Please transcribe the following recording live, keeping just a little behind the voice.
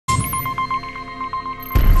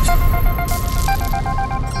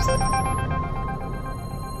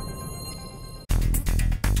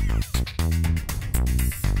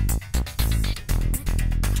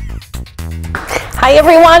Hi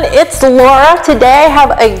everyone, it's Laura. Today I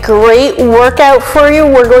have a great workout for you.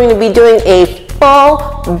 We're going to be doing a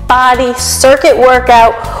full body circuit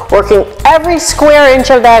workout, working every square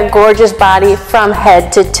inch of that gorgeous body from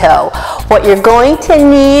head to toe. What you're going to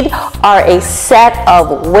need are a set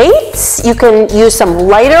of weights. You can use some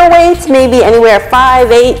lighter weights, maybe anywhere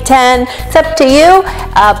 5, 8, 10. It's up to you.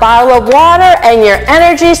 A bottle of water and your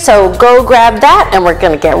energy, so go grab that and we're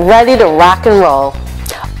going to get ready to rock and roll.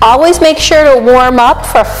 Always make sure to warm up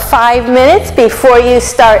for 5 minutes before you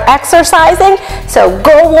start exercising. So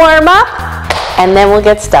go warm up and then we'll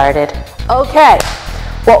get started. Okay,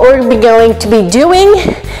 what we're going to be doing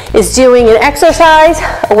is doing an exercise,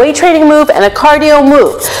 a weight training move, and a cardio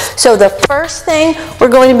move. So the first thing we're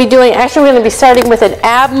going to be doing, actually we're going to be starting with an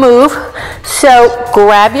ab move. So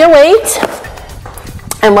grab your weights,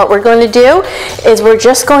 and what we're going to do is we're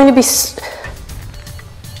just going to be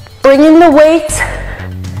bringing the weights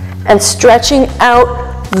and stretching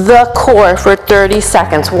out the core for 30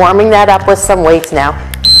 seconds. Warming that up with some weights now.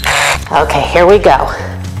 Okay, here we go.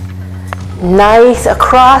 Nice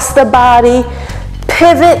across the body.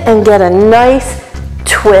 Pivot and get a nice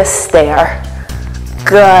twist there.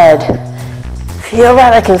 Good. Feel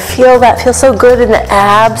that? I can feel that. Feels so good in the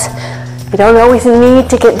abs. You don't always need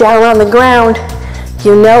to get down on the ground.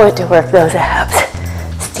 You know it to work those abs.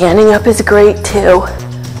 Standing up is great too.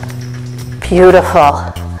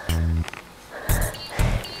 Beautiful.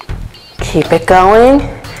 Keep it going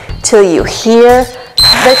till you hear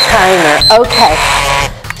the timer. Okay,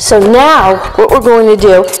 so now what we're going to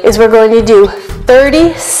do is we're going to do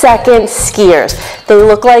 30-second skiers. They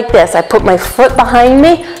look like this. I put my foot behind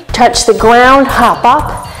me, touch the ground, hop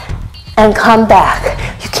up, and come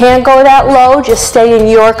back. You can't go that low, just stay in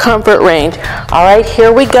your comfort range. All right,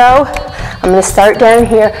 here we go. I'm gonna start down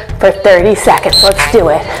here for 30 seconds. Let's do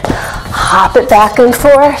it. Hop it back and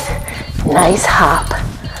forth. Nice hop.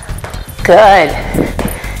 Good.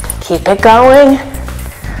 Keep it going.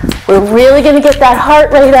 We're really going to get that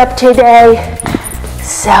heart rate up today.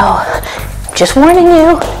 So, just warning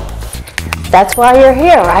you, that's why you're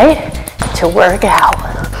here, right? To work out.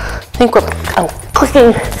 I think I'm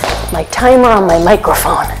clicking my timer on my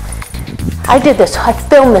microphone. I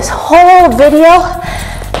filmed this whole video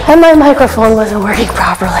and my microphone wasn't working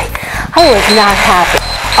properly. I was not happy.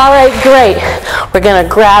 All right, great. We're going to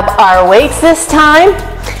grab our weights this time.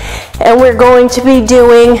 And we're going to be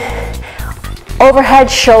doing overhead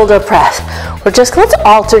shoulder press. Let's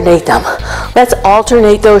alternate them. Let's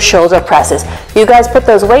alternate those shoulder presses. You guys put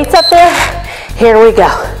those weights up there. Here we go.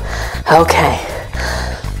 Okay.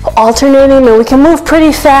 Alternating, and we can move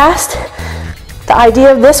pretty fast. The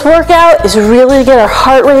idea of this workout is really to get our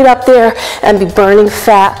heart rate up there and be burning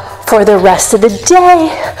fat for the rest of the day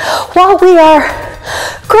while we are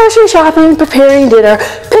grocery shopping, preparing dinner,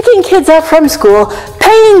 picking kids up from school,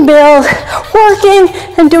 paying bills, working,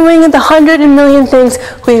 and doing the 100 million things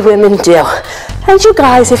we women do. And you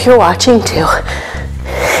guys, if you're watching too.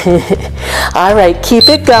 All right, keep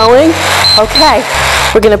it going. Okay,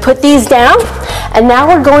 we're gonna put these down, and now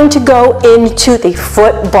we're going to go into the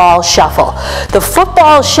football shuffle. The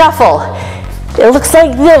football shuffle, it looks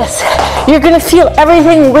like this. You're gonna feel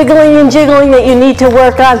everything wiggling and jiggling that you need to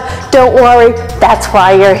work on. Don't worry, that's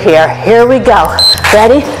why you're here. Here we go.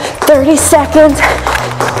 Ready? 30 seconds.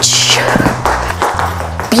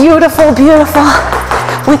 Beautiful, beautiful.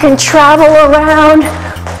 We can travel around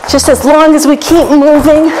just as long as we keep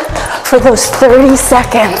moving for those 30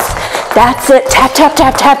 seconds. That's it. Tap, tap,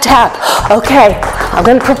 tap, tap, tap. Okay, I'm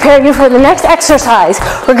gonna prepare you for the next exercise.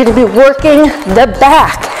 We're gonna be working the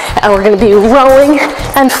back, and we're gonna be rowing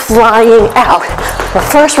and flying out. But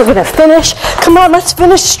first, we're gonna finish. Come on, let's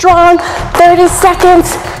finish strong. 30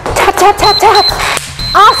 seconds. Tap, tap, tap, tap.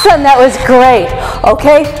 Awesome, that was great.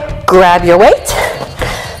 Okay, grab your weight.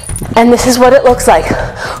 And this is what it looks like.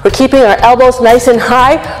 We're keeping our elbows nice and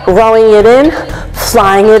high, rowing it in,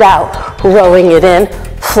 flying it out. Rowing it in,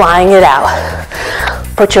 flying it out.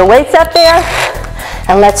 Put your weights up there,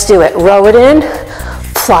 and let's do it. Row it in,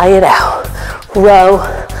 fly it out. Row,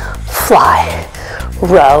 fly,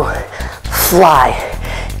 row, fly.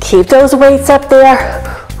 Keep those weights up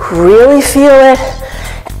there. Really feel it,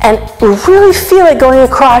 and really feel it going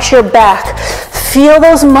across your back. Feel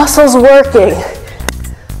those muscles working.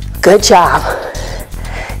 Good job.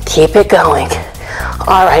 Keep it going.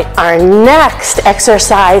 All right, our next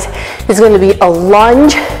exercise is going to be a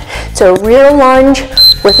lunge. It's a rear lunge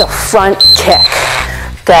with a front kick.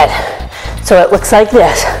 Good. So it looks like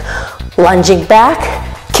this. Lunging back,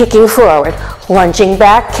 kicking forward. Lunging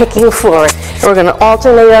back, kicking forward. And we're going to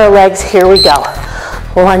alternate our legs. Here we go.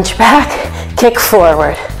 Lunge back, kick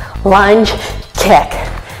forward. Lunge, kick.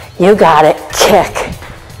 You got it. Kick,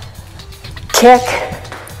 kick,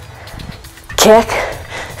 kick.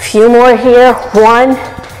 Few more here. 1,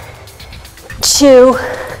 2,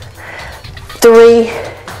 3,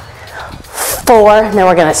 4. And then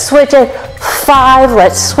we're gonna switch it. 5,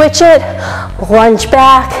 let's switch it. Lunge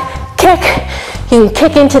back, kick. You can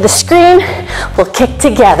kick into the screen. We'll kick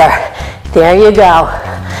together. There you go.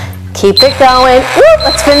 Keep it going. Woo,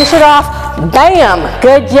 let's finish it off. Bam,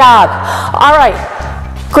 good job. All right,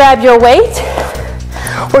 grab your weight.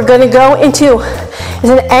 We're gonna go into, it's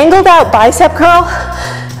an angled out bicep curl,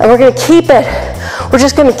 and we're gonna keep it, we're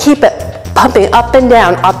just gonna keep it pumping up and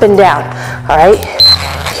down, all right?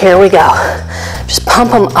 Here we go. Just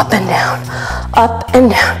pump them up and down, up and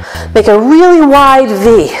down. Make a really wide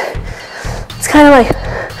V. It's kind of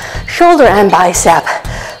like shoulder and bicep,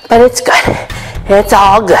 but it's good. It's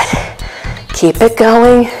all good. Keep it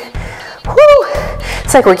going. Woo!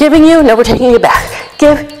 It's like we're giving you, no, we're taking it back.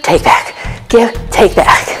 Give, take back. Give, take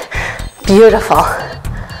back. Beautiful.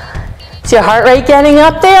 Is your heart rate getting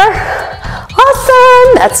up there?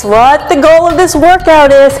 Awesome! That's what the goal of this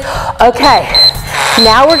workout is. Okay,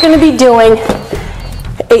 now we're gonna be doing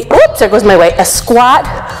a, oops, there goes my weight, a squat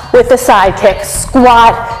with a side kick.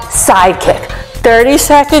 Squat, side kick. 30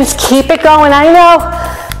 seconds, keep it going, I know.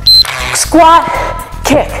 Squat,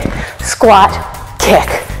 kick, squat, kick,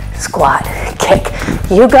 squat, kick.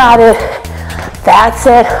 You got it. That's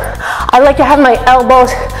it. I like to have my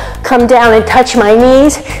elbows come down and touch my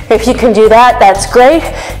knees. If you can do that, that's great.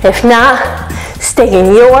 If not, stay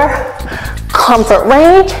in your comfort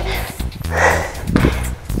range.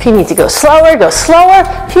 If you need to go slower, go slower.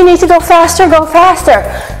 If you need to go faster, go faster.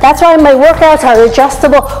 That's why my workouts are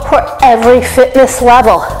adjustable for every fitness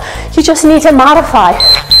level. You just need to modify.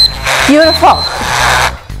 Beautiful.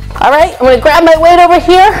 All right, I'm gonna grab my weight over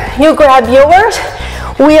here. You grab yours.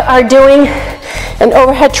 We are doing an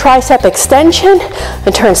overhead tricep extension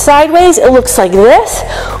and turn sideways. It looks like this.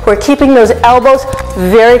 We're keeping those elbows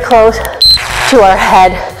very close to our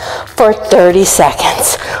head for 30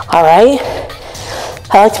 seconds. All right?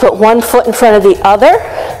 I like to put one foot in front of the other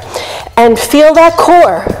and feel that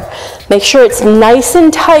core. Make sure it's nice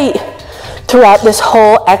and tight throughout this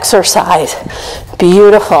whole exercise.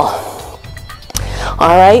 Beautiful.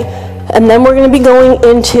 All right? And then we're going to be going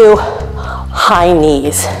into high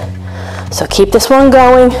knees. So keep this one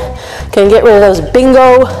going. Gonna get rid of those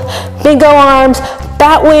bingo arms,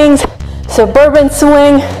 bat wings, suburban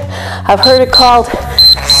swing. I've heard it called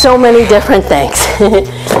so many different things.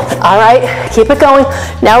 All right, keep it going.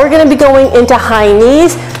 Now we're gonna be going into high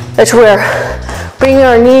knees, which we're bringing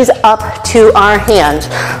our knees up to our hands.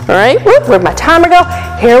 All right, where'd my timer go?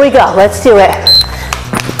 Here we go, let's do it.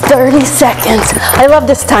 30 seconds. I love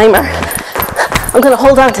this timer. I'm gonna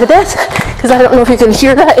hold on to this because I don't know if you can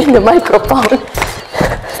hear that in the microphone.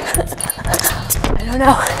 I don't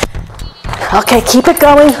know. Okay, keep it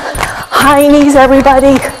going. High knees,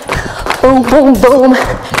 everybody. Boom, boom, boom.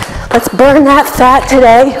 Let's burn that fat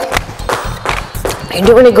today. You're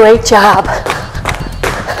doing a great job.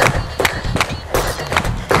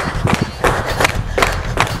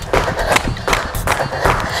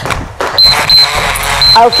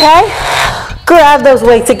 Okay, grab those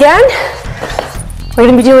weights again. We're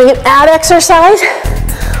going to be doing an ab exercise.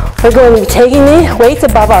 We're going to be taking the weights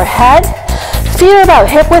above our head. Feet are about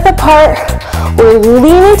hip width apart. We're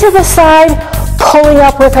leaning to the side, pulling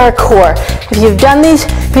up with our core. If you've done these,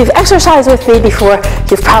 if you've exercised with me before,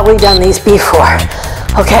 you've probably done these before.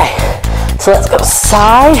 Okay, so let's go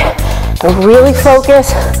side and really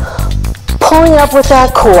focus. Pulling up with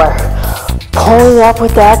that core. Pulling up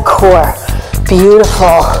with that core.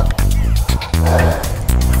 Beautiful.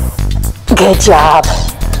 Good job.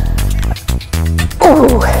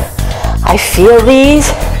 Ooh, I feel these.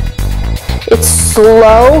 It's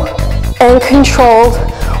slow and controlled.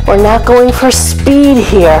 We're not going for speed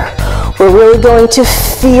here. We're really going to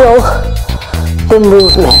feel the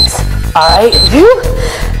movements. All right,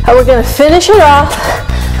 and we're gonna finish it off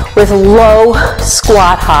with low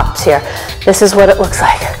squat hops here. This is what it looks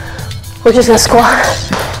like. We're just gonna squat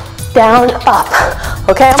down, up.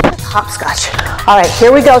 Okay, I'm gonna hopscotch. All right,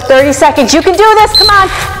 here we go, 30 seconds. You can do this, come on.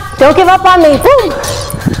 Don't give up on me, boom.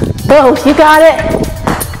 Boom, you got it.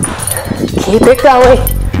 Keep it going.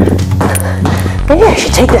 Maybe I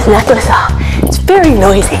should take this necklace off. It's very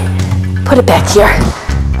noisy. Put it back here.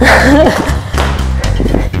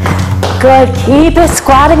 Good, keep it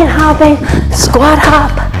squatting and hopping. Squat,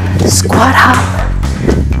 hop, squat, hop.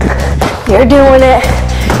 You're doing it.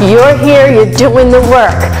 You're here, you're doing the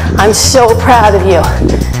work. I'm so proud of you.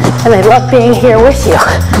 And I love being here with you.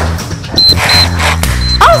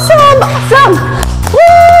 Awesome, awesome.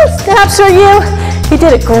 Woo, snaps for you. You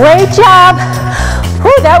did a great job.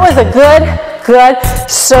 Whew, that was a good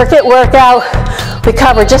circuit workout. We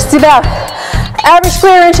covered just about every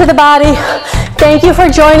square inch of the body. Thank you for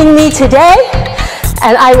joining me today,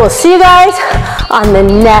 and I will see you guys on the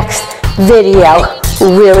next video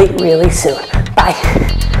really soon. Bye.